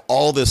 I'll have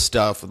all this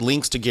stuff,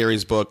 links to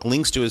Gary's book,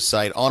 links to his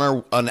site on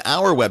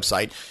our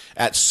website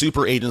at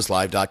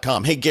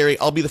superagentslive.com. Hey, Gary,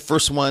 I'll be the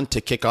first one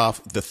to kick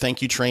off the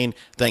thank you train.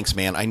 Thanks,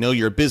 man. I know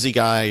you're a busy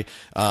guy.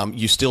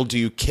 You still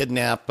do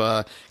kidnap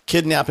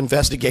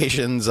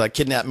investigations,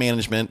 kidnap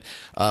management.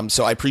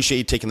 So I appreciate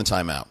you taking the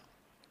time out.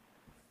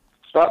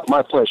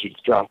 My pleasure,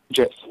 John.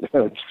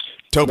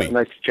 Toby.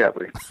 Nice to chat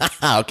with you.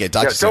 Okay,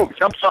 talk to you soon. Toby,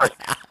 I'm sorry.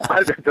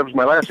 That was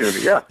my last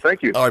interview. Yeah,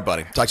 thank you. All right,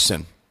 buddy. Talk to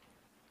you soon.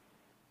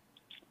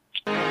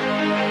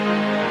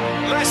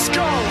 Let's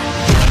go.